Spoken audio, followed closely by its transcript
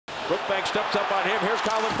Brookbank steps up on him. Here's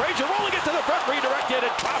Colin Fraser rolling it to the front, redirected,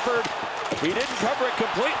 and Crawford, he didn't cover it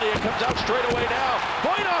completely. It comes out straight away now.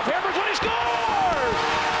 Voynov hammers when he scores!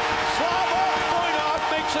 Slava Voynov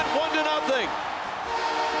makes it 1-0.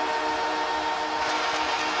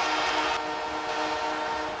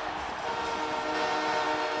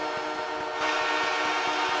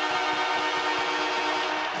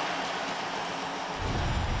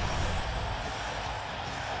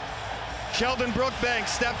 Sheldon Brookbank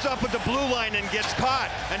steps up at the blue line and gets caught,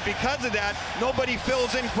 and because of that, nobody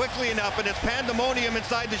fills in quickly enough, and it's pandemonium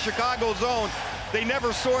inside the Chicago zone. They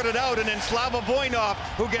never sort it out, and then Slava Voynov,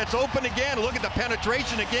 who gets open again. Look at the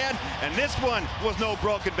penetration again, and this one was no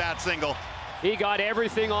broken bat single. He got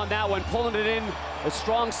everything on that one, pulling it in the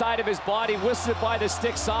strong side of his body, whistled it by the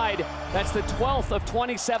stick side. That's the 12th of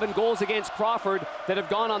 27 goals against Crawford that have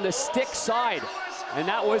gone on the stick side, and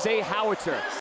that was a howitzer.